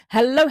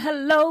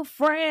Hello,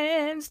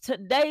 friends.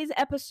 Today's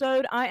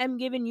episode, I am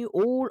giving you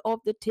all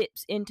of the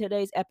tips in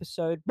today's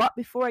episode. But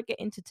before I get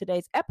into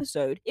today's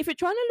episode, if you're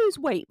trying to lose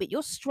weight, but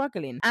you're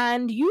struggling,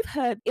 and you've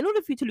heard in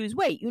order for you to lose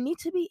weight, you need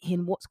to be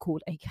in what's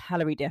called a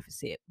calorie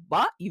deficit.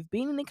 But you've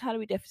been in a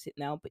calorie deficit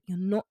now, but you're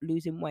not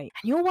losing weight.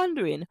 And you're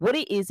wondering what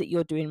it is that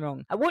you're doing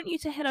wrong. I want you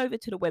to head over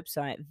to the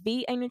website,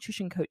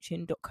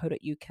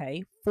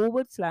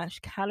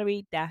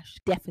 vanutritioncoaching.co.uk/calorie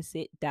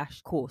deficit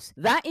course.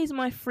 That is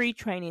my free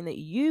training that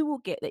you will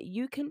get, that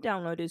you can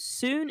download as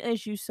soon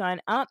as you sign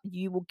up.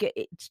 You will get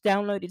it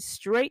downloaded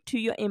straight to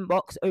your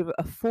inbox over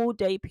a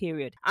 4-day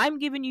period. I'm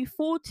giving you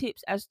 4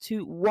 tips as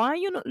to why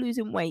you're not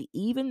losing weight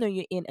even though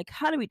you're in a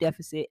calorie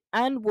deficit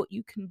and what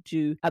you can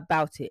do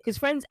about it. Because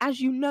friends,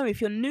 as you know,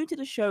 if you're new to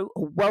the show,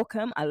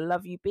 welcome. I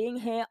love you being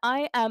here.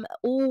 I am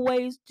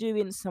always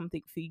doing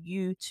something for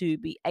you to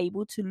be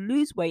able to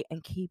lose weight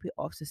and keep it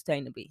off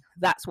sustainably.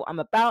 That's what I'm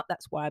about.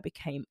 That's why I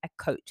became a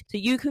coach. So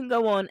you can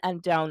go on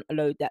and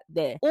download that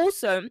there.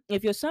 Also,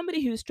 if you're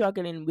somebody who's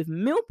struggling with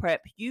meal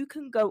prep, you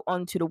can go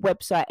onto the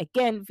website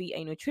again,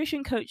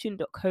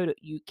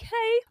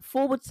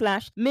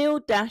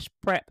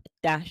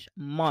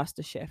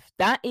 vanutritioncoaching.co.uk/meal-prep-masterchef.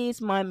 That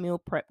is my meal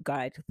prep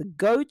guide, the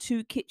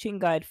go-to kitchen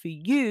guide for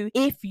you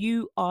if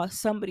you are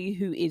somebody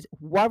who is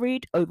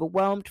worried,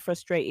 overwhelmed,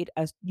 frustrated,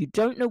 as you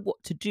don't know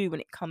what to do when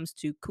it comes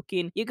to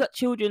cooking. You got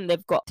children,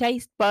 they've got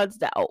taste buds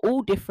that are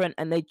all different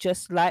and they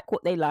just like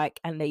what they like,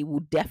 and they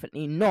will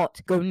definitely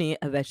not go near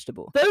a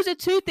vegetable. Those are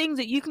 2 things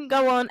that you can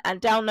go on and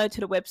download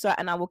to the website,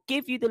 and I will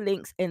give you the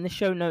links in the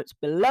show notes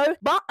below.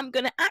 But I'm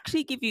going to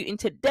actually give you in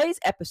today's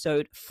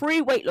episode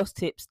 3 weight loss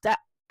tips that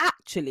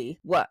actually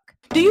work.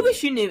 Do you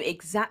wish you knew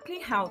exactly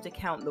how to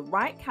count the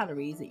right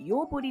calories that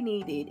your body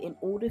needed in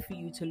order for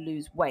you to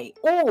lose weight?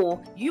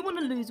 Or you want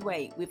to lose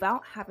weight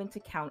without having to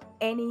count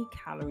any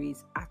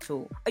calories at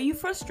all? Are you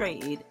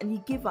frustrated and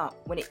you give up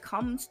when it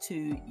comes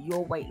to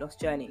your weight loss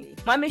journey?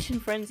 My mission,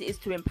 friends, is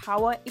to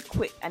empower,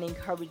 equip, and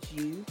encourage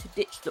you to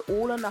ditch the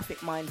all or nothing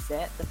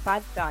mindset, the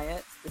fad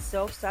diets, the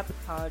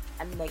self-sabotage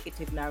and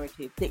negative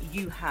narrative that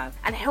you have,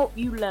 and help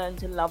you learn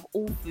to love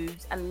all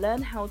foods and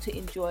learn how to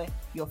enjoy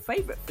your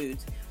favorite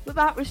foods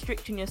without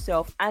restricting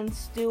yourself and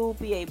still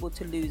be able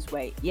to lose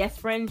weight. Yes,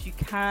 friends, you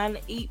can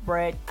eat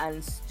bread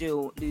and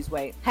still lose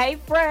weight. Hey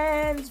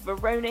friends,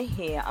 Verona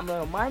here. I'm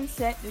a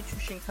mindset,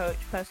 nutrition coach,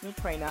 personal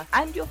trainer,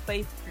 and your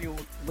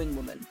faith-fueled wing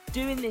woman,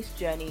 doing this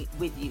journey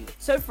with you.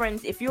 So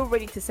friends, if you're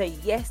ready to say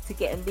yes to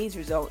getting these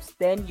results,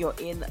 then you're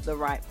in the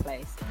right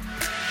place.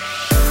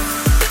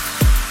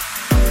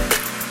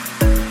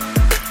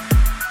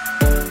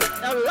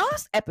 Now,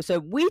 last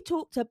episode, we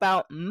talked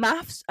about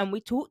maths and we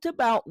talked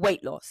about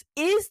weight loss.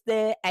 Is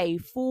there a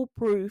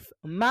foolproof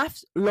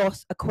maths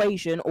loss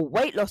equation or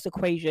weight loss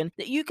equation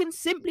that you can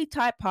simply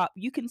type up,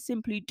 you can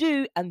simply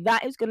do, and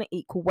that is going to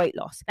equal weight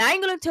loss? Now, I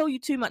ain't going to tell you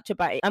too much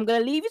about it. I'm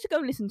going to leave you to go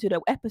and listen to the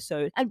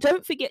episode, and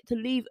don't forget to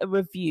leave a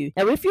review.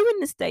 Now, if you're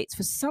in the States,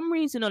 for some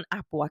reason on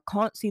Apple, I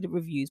can't see the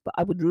reviews, but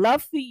I would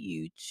love for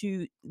you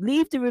to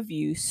leave the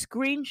review,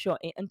 screenshot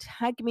it, and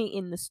tag me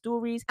in the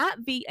stories at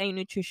VA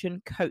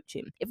Nutrition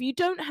Coaching. If you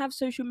don't have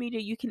social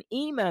media, you can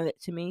email it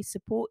to me,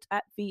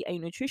 support@VA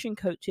Nutrition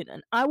Coaching,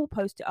 and I will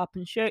post it up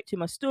and share it to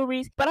my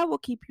stories, but I will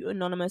keep you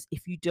anonymous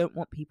if you don't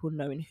want people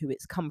knowing who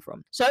it's come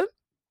from. So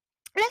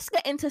let's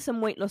get into some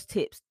weight loss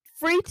tips.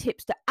 3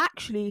 tips that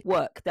actually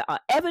work, that are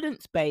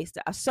evidence-based,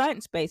 that are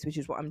science-based, which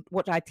is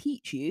what I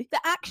teach you,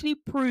 that actually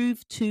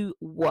prove to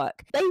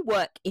work. They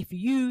work if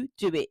you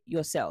do it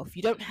yourself.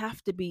 You don't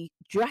have to be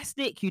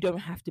drastic, you don't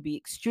have to be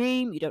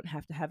extreme, you don't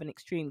have to have an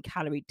extreme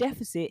calorie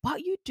deficit,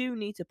 but you do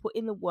need to put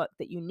in the work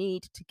that you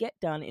need to get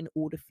done in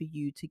order for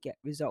you to get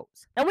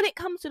results. Now, when it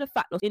comes to the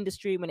fat loss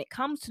industry, when it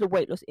comes to the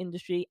weight loss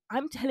industry,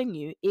 I'm telling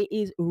you, it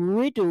is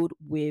riddled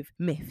with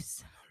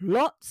myths.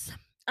 Lots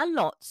and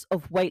lots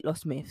of weight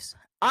loss myths.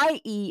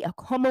 I.e., a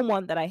common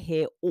one that I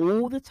hear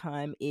all the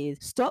time is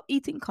stop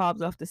eating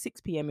carbs after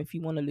 6 p.m. if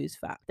you want to lose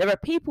fat. There are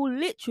people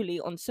literally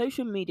on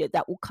social media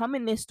that will come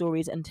in their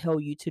stories and tell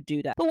you to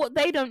do that. But what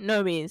they don't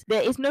know is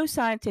there is no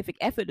scientific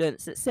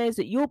evidence that says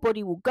that your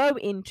body will go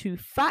into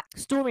fat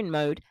storing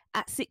mode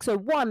at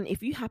 6:01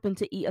 if you happen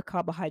to eat a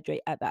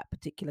carbohydrate at that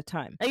particular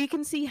time. Now you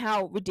can see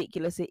how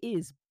ridiculous it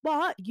is,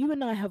 but you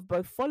and I have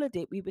both followed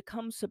it. We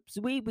become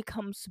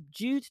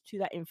subdued to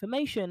that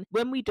information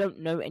when we don't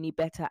know any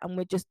better, and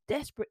we're just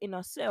desperate in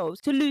ourselves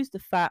to lose the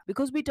fat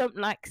because we don't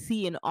like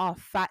seeing our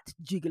fat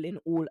jiggling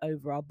all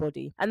over our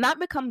body. And that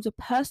becomes a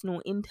personal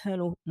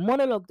internal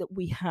monologue that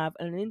we have,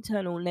 an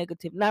internal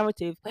negative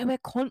narrative where we're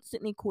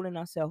constantly calling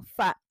ourselves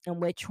fat, and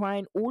we're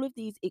trying all of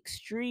these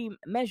extreme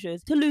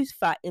measures to lose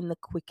fat in the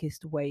quickest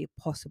quickest way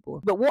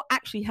possible. But what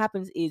actually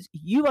happens is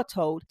you are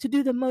told to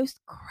do the most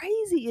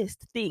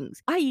craziest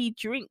things, i.e.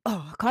 drink.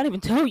 I can't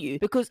even tell you,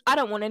 because I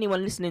don't want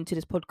anyone listening to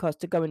this podcast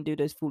to go and do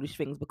those foolish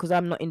things, because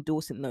I'm not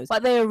endorsing those.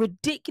 But they are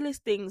ridiculous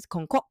things,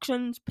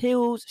 concoctions,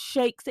 pills,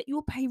 shakes that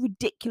you'll pay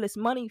ridiculous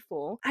money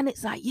for. And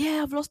it's like,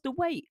 yeah, I've lost the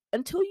weight,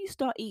 until you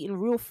start eating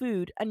real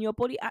food and your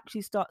body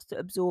actually starts to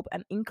absorb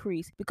and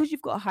increase. Because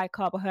you've got a high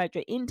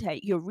carbohydrate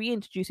intake, you're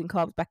reintroducing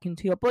carbs back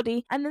into your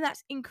body, and then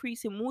that's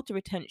increasing water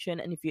retention.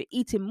 And if you're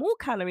eating more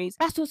calories,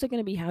 that's also going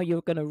to be how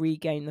you're going to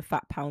regain the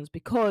fat pounds,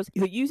 because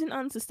you're using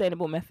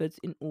unsustainable methods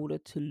in order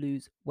to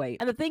lose weight.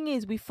 And the thing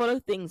is, we follow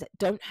things that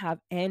don't have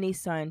any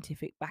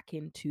scientific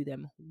backing to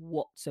them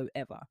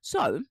whatsoever.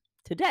 So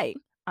today,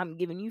 I'm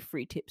giving you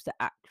 3 tips that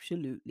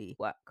absolutely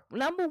work.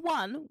 Number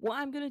 1, what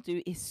I'm going to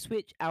do is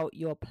switch out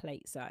your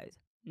plate size.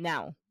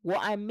 Now, what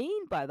I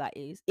mean by that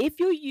is, if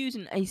you're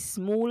using a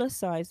smaller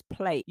size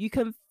plate, you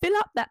can fill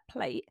up that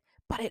plate,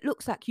 but it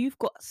looks like you've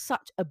got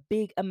such a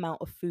big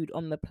amount of food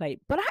on the plate.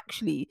 But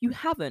actually, you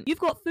haven't. You've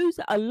got foods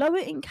that are lower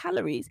in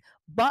calories,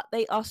 but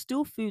they are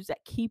still foods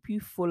that keep you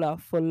fuller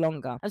for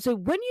longer. And so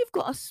when you've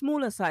got a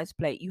smaller size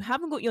plate, you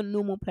haven't got your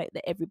normal plate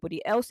that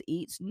everybody else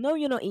eats. No,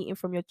 you're not eating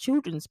from your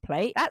children's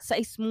plate. That's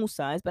a small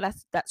size, but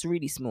that's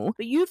really small.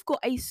 But you've got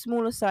a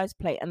smaller size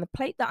plate, and the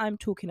plate that I'm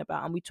talking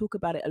about, and we talk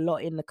about it a lot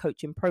in the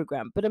coaching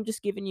program, but I'm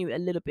just giving you a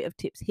little bit of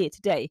tips here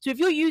today. So if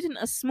you're using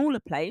a smaller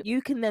plate,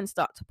 you can then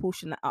start to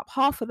portion that up.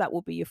 Half of that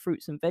will be your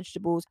fruits and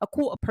vegetables, a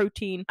quarter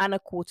protein, and a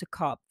quarter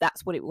carb.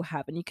 That's what it will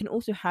have. And you can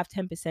also have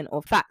 10%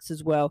 of fats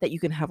as well that you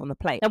can have on the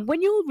plate. And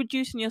when you're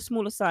reducing your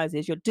smaller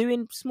sizes, you're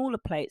doing smaller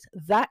plates,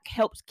 that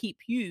helps keep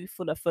you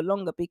fuller for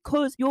longer,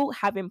 because you're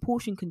having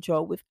portion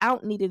control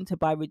without needing to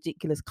buy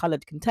ridiculous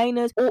colored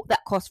containers or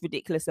that cost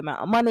ridiculous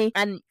amount of money,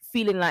 and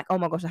feeling like, oh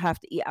my gosh, I have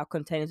to eat out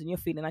containers, and you're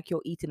feeling like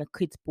you're eating a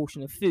kid's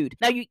portion of food.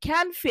 Now, you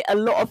can fit a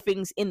lot of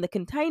things in the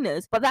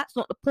containers, but that's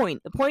not the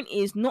point. The point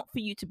is not for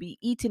you to be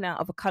eating out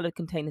of a colored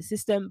container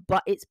system,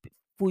 but it's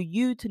for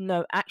you to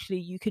know actually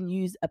you can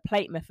use a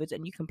plate method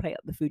and you can plate up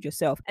the food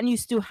yourself, and you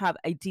still have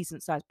a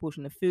decent sized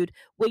portion of food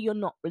where you're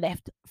not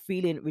left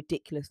feeling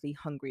ridiculously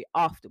hungry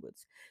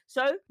afterwards.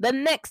 So the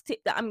next tip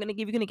that I'm going to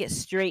give, you're going to get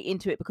straight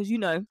into it, because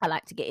I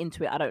like to get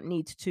into it. I don't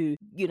need to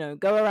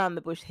go around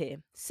the bush here.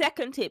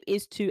 Second tip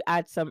is to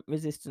add some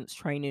resistance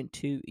training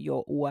to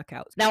your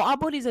workouts. Now, our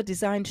bodies are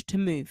designed to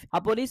move.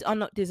 Our bodies are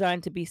not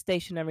designed to be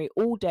stationary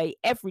all day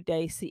every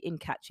day sitting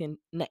catching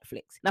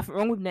Netflix. Nothing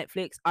wrong with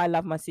Netflix. I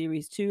love my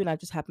series too, and I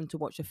just happen to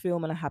watch a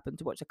film, and I happen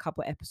to watch a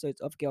couple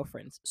episodes of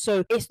Girlfriends.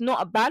 So it's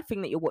not a bad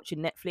thing that you're watching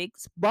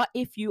Netflix, but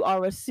if you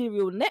are a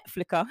serial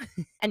Netflicker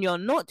and you're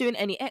not doing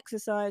any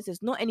exercise,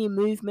 there's not any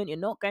movement, you're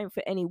not going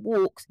for any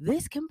walks,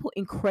 this can put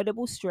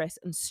incredible stress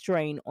and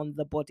strain on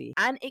the body.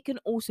 And it can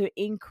also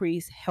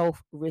increase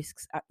health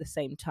risks at the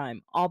same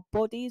time. Our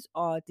bodies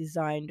are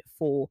designed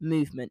for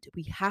movement.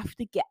 We have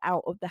to get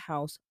out of the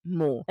house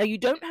more. Now, you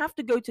don't have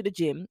to go to the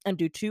gym and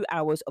do 2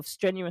 hours of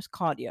strenuous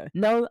cardio.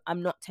 No,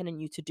 I'm not telling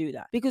you to do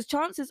that, because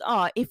chances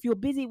are, if you're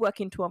busy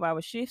working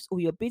 12-hour shifts or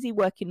you're busy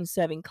working and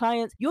serving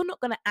clients, you're not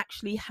going to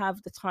actually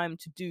have the time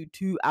to do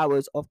 2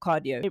 hours of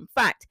cardio. In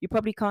fact, you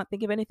probably can't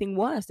think of anything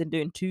worse than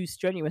doing 2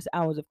 strenuous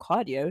hours of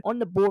cardio on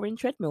the boring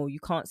treadmill. You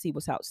can't see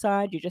what's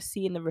outside. You're just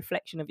seeing the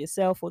reflection of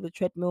yourself or the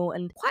treadmill,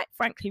 and quite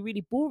frankly,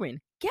 really boring.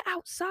 Get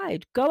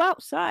outside, go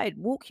outside,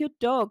 walk your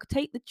dog,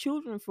 take the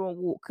children for a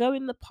walk, go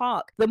in the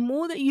park. The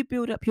more that you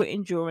build up your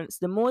endurance,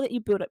 the more that you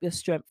build up your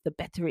strength, the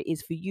better it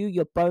is for you,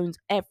 your bones,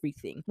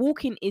 everything.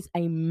 Walking is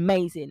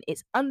amazing.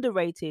 It's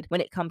underrated when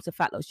it comes to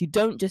fat loss. You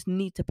don't just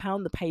need to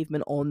pound the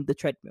pavement on the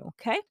treadmill,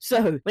 okay?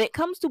 So when it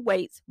comes to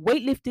weights,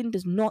 weightlifting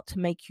does not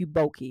make you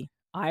bulky.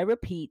 I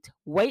repeat,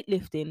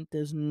 weightlifting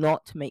does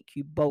not make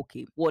you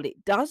bulky. What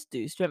it does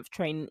do, strength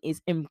training,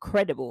 is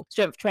incredible.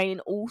 Strength training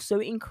also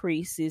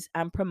increases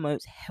and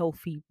promotes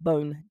healthy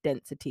bone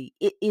density.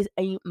 It is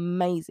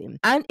amazing.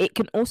 And it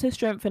can also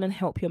strengthen and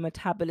help your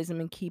metabolism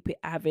and keep it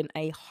having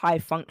a high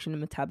functioning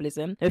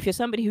metabolism. Now, if you're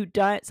somebody who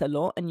diets a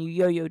lot and you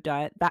yo-yo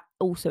diet, that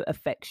also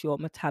affects your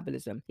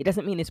metabolism. It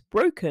doesn't mean it's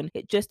broken,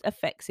 it just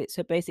affects it.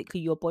 So basically,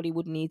 your body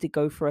would need to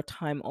go for a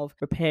time of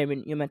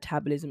repairing your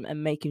metabolism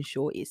and making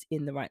sure it's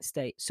in the right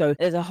state. So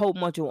there's a whole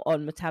module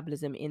on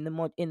metabolism in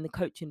the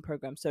coaching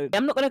program. So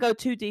I'm not going to go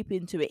too deep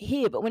into it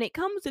here, but when it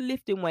comes to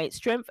lifting weights,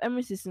 strength and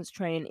resistance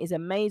training is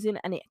amazing,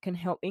 and it can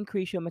help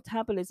increase your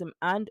metabolism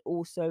and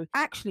also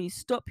actually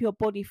stop your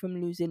body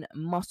from losing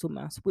muscle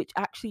mass, which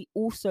actually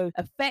also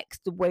affects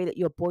the way that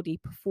your body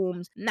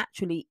performs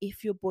naturally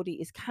if your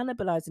body is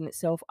cannibalizing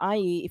itself,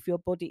 i.e. if your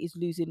body is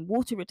losing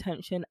water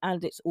retention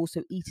and it's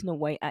also eating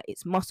away at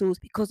its muscles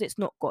because it's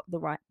not got the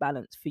right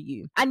balance for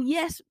you. And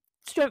yes,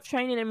 strength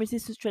training and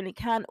resistance training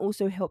can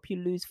also help you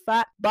lose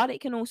fat, but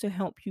it can also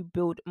help you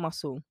build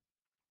muscle.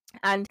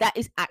 And that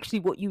is actually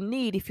what you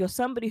need if you're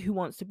somebody who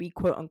wants to be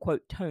quote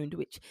unquote toned,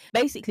 which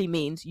basically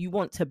means you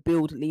want to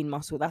build lean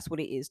muscle. That's what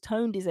it is.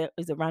 Toned is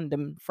a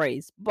random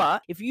phrase.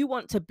 But if you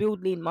want to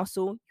build lean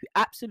muscle, you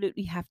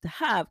absolutely have to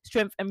have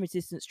strength and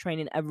resistance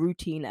training, a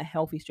routine, a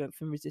healthy strength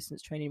and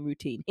resistance training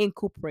routine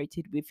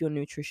incorporated with your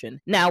nutrition.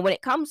 Now, when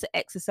it comes to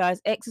exercise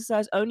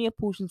only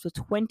apportions for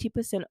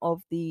 20%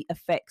 of the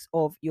effects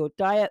of your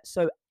diet.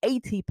 So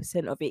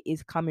 80% of it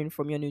is coming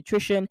from your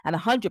nutrition and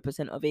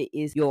 100% of it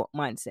is your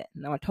mindset.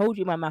 Now, I told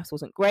you my maths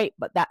wasn't great,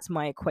 but that's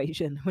my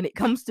equation. When it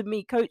comes to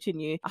me coaching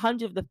you,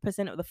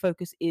 100% of the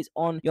focus is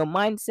on your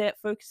mindset,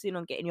 focusing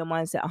on getting your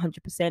mindset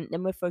 100%.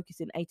 Then we're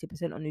focusing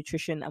 80% on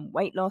nutrition and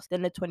weight loss.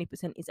 Then the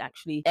 20% is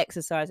actually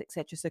exercise,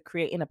 etc. So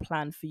creating a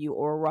plan for you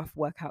or a rough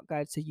workout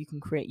guide so you can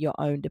create your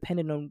own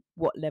depending on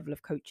what level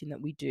of coaching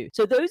that we do.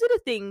 So those are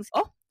the things.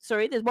 Oh,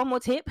 sorry, there's one more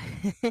tip.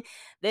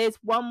 There's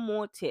one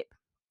more tip.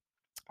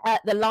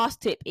 The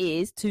last tip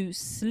is to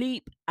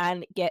sleep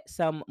and get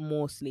some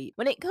more sleep.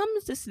 When it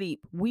comes to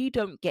sleep, we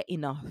don't get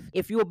enough.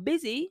 If you're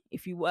busy,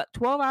 if you work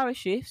 12-hour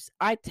shifts,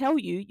 I tell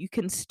you, you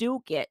can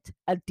still get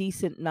a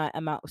decent night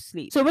amount of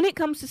sleep. So when it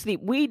comes to sleep,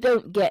 we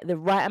don't get the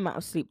right amount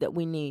of sleep that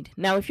we need.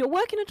 Now, if you're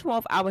working a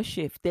 12-hour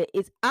shift, there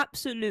is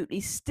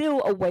absolutely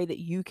still a way that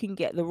you can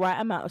get the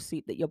right amount of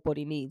sleep that your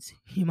body needs.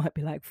 You might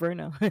be like,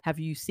 Verna, have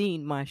you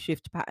seen my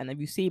shift pattern? Have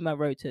you seen my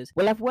rotas?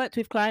 Well, I've worked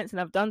with clients and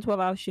I've done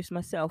 12-hour shifts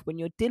myself. When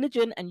you're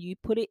diligent and you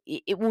put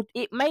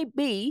it may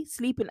be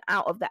sleeping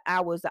out of the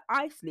hours that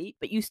I sleep,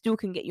 but you still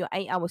can get your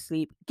 8-hour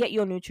sleep, get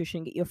your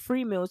nutrition, get your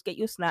free meals, get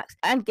your snacks,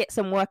 and get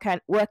some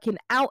working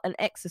out and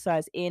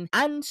exercise in,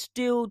 and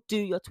still do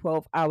your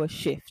 12-hour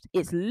shift.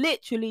 It's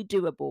literally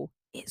doable.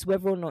 It's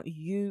whether or not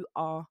you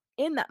are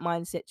in that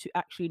mindset to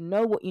actually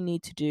know what you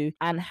need to do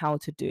and how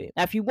to do it.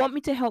 Now, if you want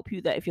me to help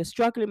you there, if you're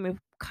struggling with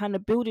kind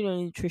of building a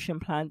nutrition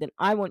plan, then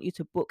I want you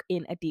to book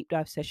in a deep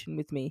dive session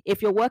with me.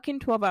 If you're working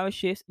 12-hour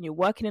shifts and you're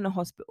working in a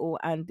hospital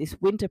and this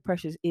winter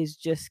pressures is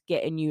just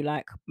getting you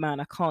like, man,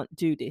 I can't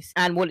do this,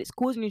 and what it's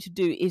causing you to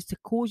do is to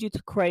cause you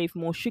to crave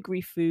more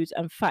sugary foods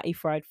and fatty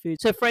fried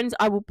foods. So friends,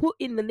 I will put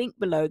in the link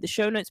below, the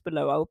show notes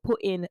below, I will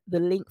put in the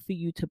link for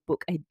you to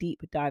book a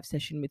deep dive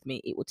session with me.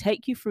 It will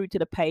take you through to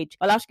the page.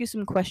 I'll ask you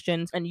some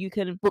questions and you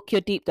can book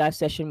your deep dive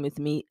session with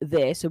me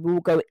there. So we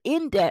will go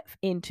in depth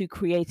into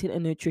creating a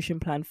nutrition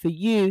plan for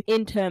you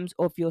in terms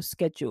of your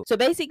schedule. So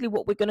basically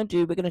what we're going to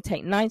do, we're going to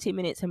take 90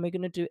 minutes and we're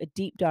going to do a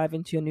deep dive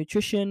into your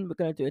nutrition.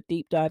 We're going to do a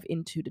deep dive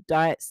into the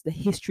diets, the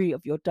history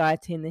of your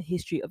dieting, the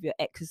history of your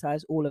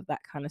exercise, all of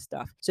that kind of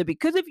stuff. So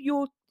because of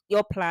your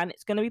plan,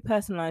 it's going to be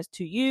personalized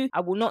to you. I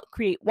will not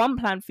create one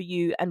plan for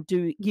you and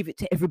give it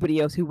to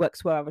everybody else who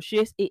works 12-hour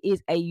shifts. It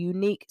is a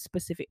unique,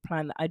 specific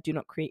plan that I do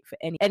not create for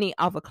any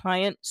other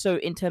client. So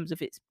in terms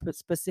of it's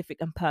specific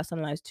and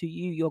personalized to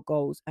you, your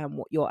goals and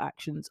what your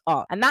actions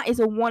are. And that is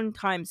a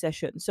one-time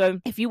session.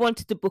 So if you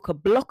wanted to book a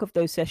block of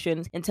those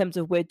sessions in terms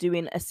of we're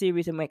doing a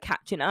series and we're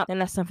catching up, then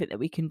that's something that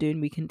we can do and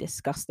we can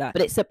discuss that.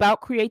 But it's about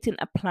creating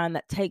a plan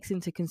that takes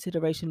into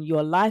consideration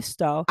your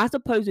lifestyle, as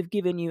opposed to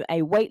giving you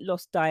a weight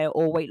loss diet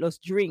or weight loss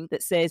drink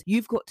that says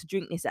you've got to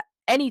drink this at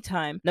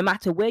anytime, no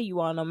matter where you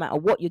are, no matter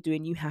what you're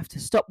doing, you have to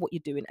stop what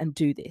you're doing and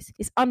do this.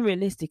 It's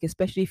unrealistic,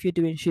 especially if you're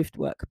doing shift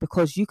work,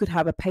 because you could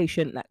have a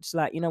patient that's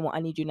like, you know what, I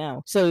need you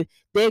now. So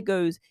there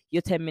goes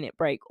your 10-minute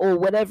break or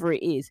whatever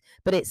it is.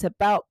 But it's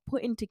about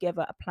putting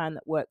together a plan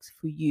that works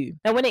for you.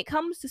 Now, when it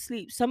comes to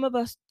sleep, some of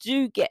us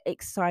do get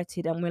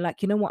excited and we're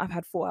like, you know what, I've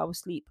had 4 hours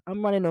sleep.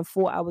 I'm running on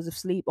 4 hours of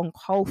sleep on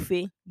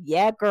coffee.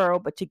 Yeah, girl,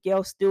 but your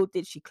girl still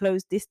did. She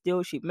closed this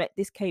deal. She met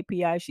this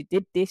KPI. She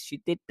did this.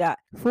 She did that.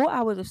 4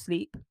 hours of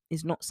sleep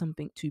is not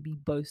something to be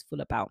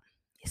boastful about.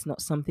 It's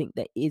not something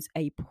that is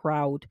a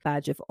proud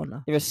badge of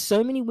honor. There are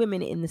so many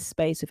women in the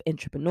space of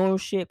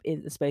entrepreneurship,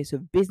 in the space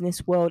of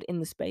business world, in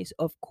the space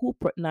of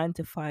corporate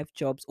 9-to-5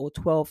 jobs or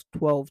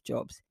 12-12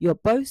 jobs. You're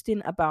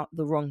boasting about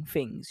the wrong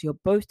things. You're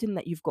boasting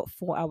that you've got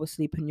 4 hours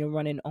sleep and you're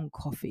running on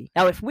coffee.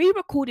 Now, if we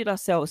recorded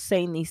ourselves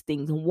saying these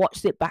things and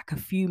watched it back a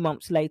few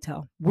months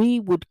later, we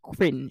would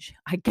cringe.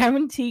 I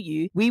guarantee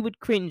you, we would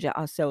cringe at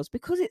ourselves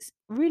because it's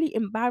really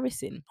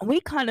embarrassing. And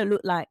we kind of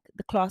look like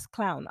the class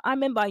clown. I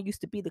remember I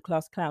used to be the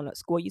class clown at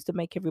school. I used to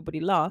make everybody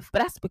laugh,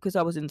 but that's because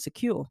I was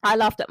insecure. I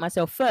laughed at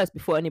myself first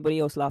before anybody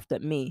else laughed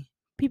at me.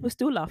 People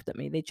still laughed at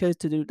me. They chose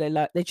to do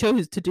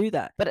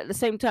that. But at the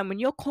same time, when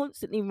you're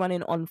constantly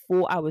running on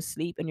 4 hours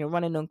sleep and you're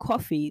running on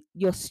coffee,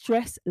 your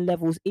stress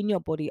levels in your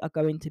body are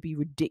going to be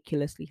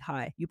ridiculously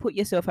high. You put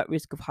yourself at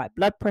risk of high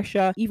blood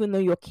pressure. Even though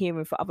you're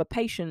caring for other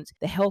patients,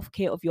 the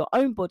healthcare of your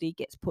own body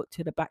gets put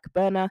to the back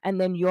burner, and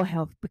then your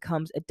health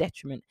becomes a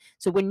detriment.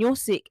 So when you're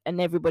sick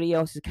and everybody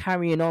else is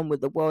carrying on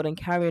with the world and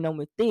carrying on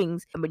with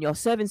things, and when you're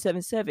serving,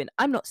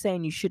 I'm not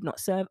saying you should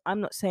not serve.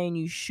 I'm not saying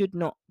you should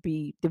not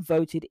be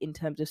devoted in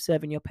terms of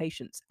serving your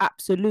patients.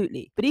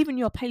 Absolutely. But even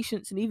your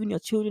patients and even your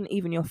children,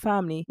 even your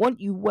family want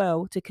you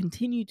well to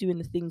continue doing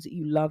the things that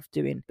you love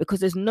doing, because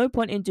there's no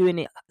point in doing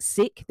it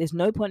sick. There's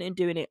no point in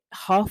doing it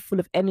half full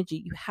of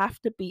energy. You have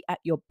to be at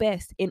your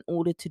best in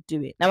order to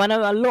do it. Now, I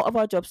know a lot of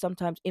our jobs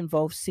sometimes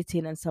involve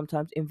sitting and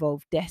sometimes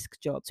involve desk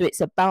jobs. So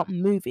it's about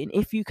moving.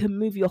 If you can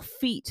move your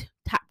feet,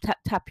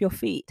 tap your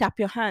feet, tap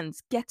your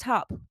hands, get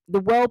up. The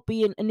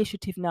Wellbeing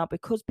Initiative now,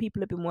 because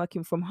people have been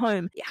working from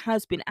home, it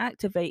has been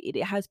activated,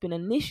 it has been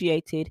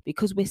initiated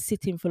because we're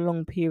sitting for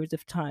long periods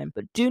of time.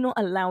 But do not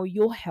allow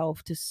your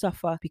health to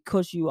suffer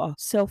because you are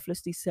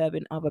selflessly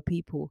serving other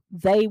people.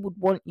 They would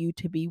want you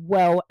to be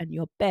well and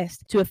your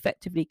best to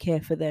effectively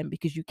care for them,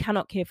 because you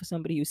cannot care for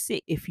somebody who's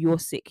sick if you're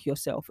sick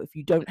yourself, if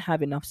you don't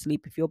have enough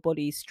sleep, if your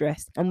body is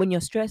stressed. And when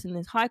you're stressed and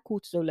there's high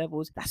cortisol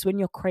levels, that's when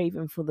you're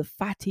craving for the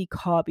fatty,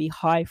 carby,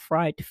 high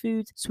fried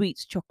foods,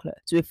 sweets, chocolate.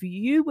 So if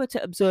you were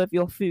to observe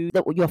your food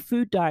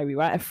diary,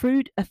 right? A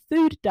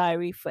food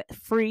diary for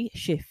 3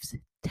 shifts.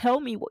 Tell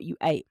me what you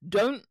ate.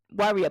 Don't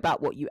worry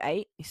about what you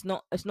ate. It's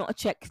not a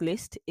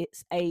checklist.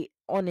 It's a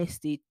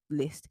honesty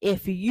list.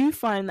 If you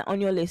find that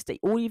on your list that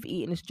all you've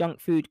eaten is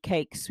junk food,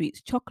 cake,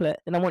 sweets, chocolate,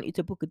 then I want you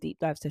to book a deep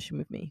dive session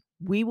with me.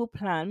 We will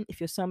plan, if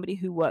you're somebody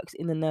who works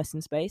in the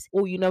nursing space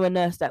or you know a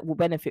nurse that will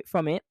benefit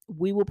from it,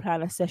 we will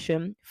plan a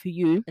session for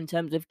you in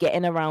terms of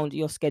getting around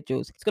your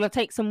schedules. It's going to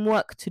take some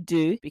work to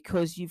do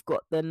because you've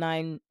got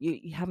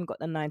you haven't got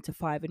the 9 to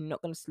 5 and you're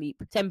not going to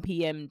sleep 10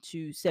 p.m.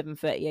 to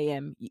 7:30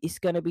 a.m. It's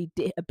going to be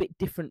a bit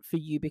different for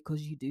you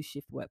because you do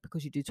shift work,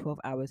 because you do 12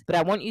 hours. But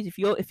I want you,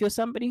 if you're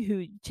somebody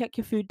who check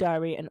your food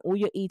diary and all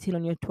you're eating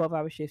on your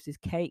 12-hour shifts is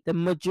cake, the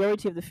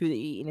majority of the food that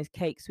you're eating is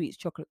cake, sweets,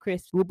 chocolate,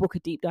 crisps, we'll book a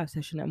deep dive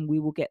session and we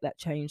will get that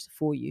changed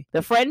for you.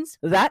 But friends,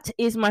 that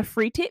is my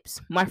free tips,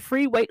 my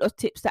free weight loss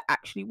tips that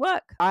actually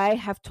work. I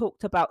have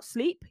talked about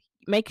sleep,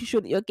 making sure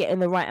that you're getting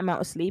the right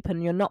amount of sleep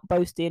and you're not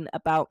boasting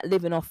about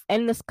living off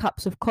endless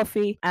cups of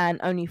coffee and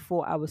only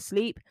 4 hours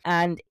sleep.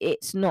 And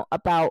it's not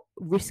about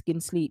risking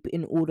sleep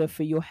in order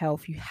for your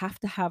health. You have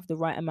to have the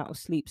right amount of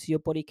sleep so your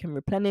body can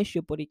replenish,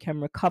 your body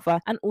can recover,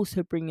 and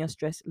also bring your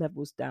stress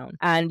levels down.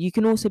 And you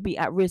can also be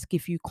at risk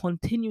if you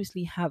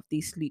continuously have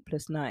these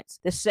sleepless nights.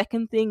 The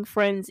second thing,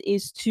 friends,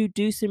 is to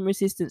do some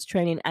resistance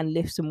training and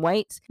lift some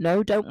weights.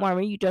 No, don't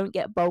worry, you don't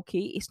get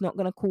bulky. It's not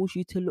going to cause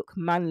you to look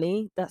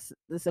manly. That's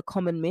a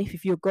common myth.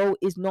 If your goal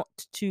is not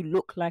to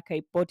look like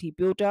a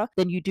bodybuilder,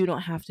 then you do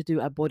not have to do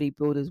a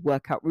bodybuilder's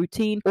workout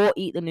routine or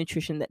eat the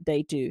nutrition that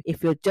they do.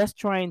 If you're just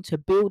trying to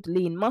build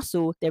lean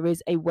muscle, there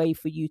is a way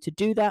for you to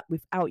do that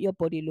without your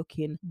body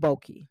looking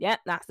bulky. Yeah,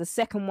 that's the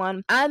second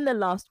one. And the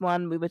last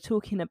one we were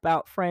talking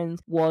about,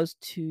 friends, was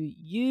to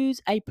use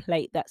a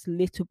plate that's a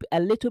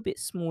little bit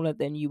smaller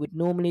than you would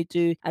normally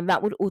do, and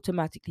that would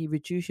automatically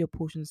reduce your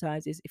portion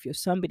sizes if you're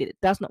somebody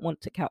that does not want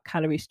to count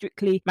calories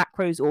strictly,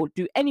 macros, or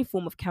do any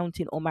form of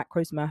counting or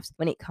macros maths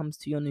when it comes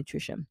to your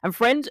nutrition. And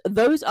friends,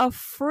 those are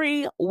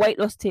free weight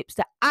loss tips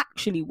that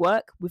actually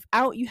work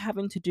without you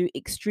having to do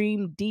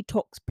extreme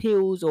detox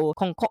pills or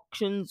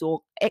concoctions or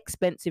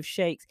expensive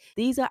shakes.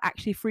 These are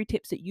actually free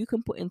tips that you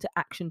can put into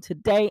action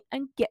today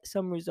and get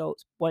some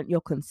results when you're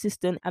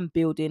consistent and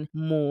building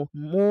more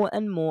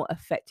and more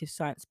effective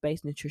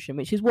science-based nutrition,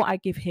 which is what I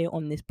give here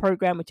on this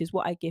program, which is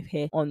what I give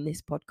here on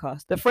this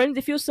podcast. But friends,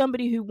 if you're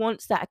somebody who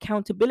wants that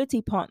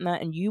accountability partner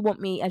and you want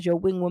me as your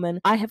wing woman,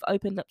 I have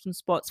opened up some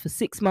spots for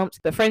 6 months.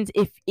 But friends,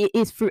 if it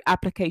is through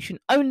application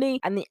only,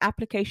 and the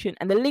application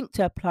and the link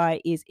to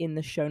apply is in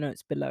the show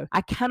notes below.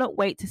 I cannot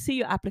wait to see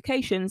your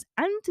applications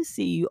and to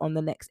see you on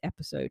the next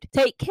episode.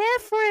 Take care,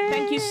 friends.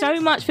 Thank you so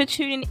much for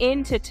tuning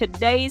in to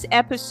today's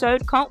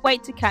episode. Can't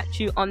wait to catch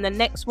you on the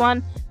next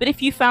one. But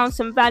if you found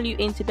some value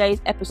in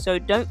today's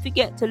episode, don't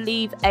forget to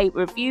leave a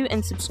review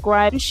and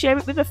subscribe and share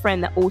it with a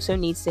friend that also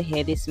needs to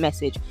hear this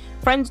message.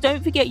 Friends,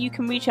 don't forget you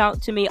can reach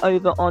out to me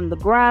over on the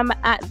gram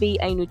at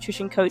VA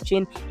Nutrition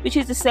Coaching, which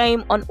is the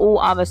same on all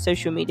other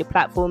social media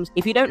platforms.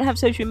 If you don't have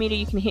social media,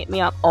 you can hit me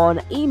up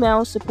on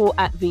email, support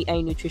at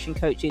VA Nutrition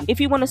Coaching. If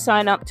you want to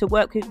sign up to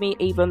work with me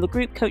either on the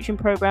group coaching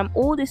program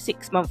or the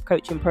 6-month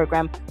coaching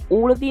program,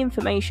 all of the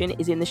information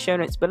is in the show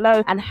notes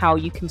below and how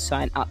you can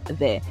sign up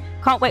there.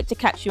 Can't wait to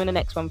catch you in the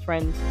next one,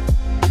 friends.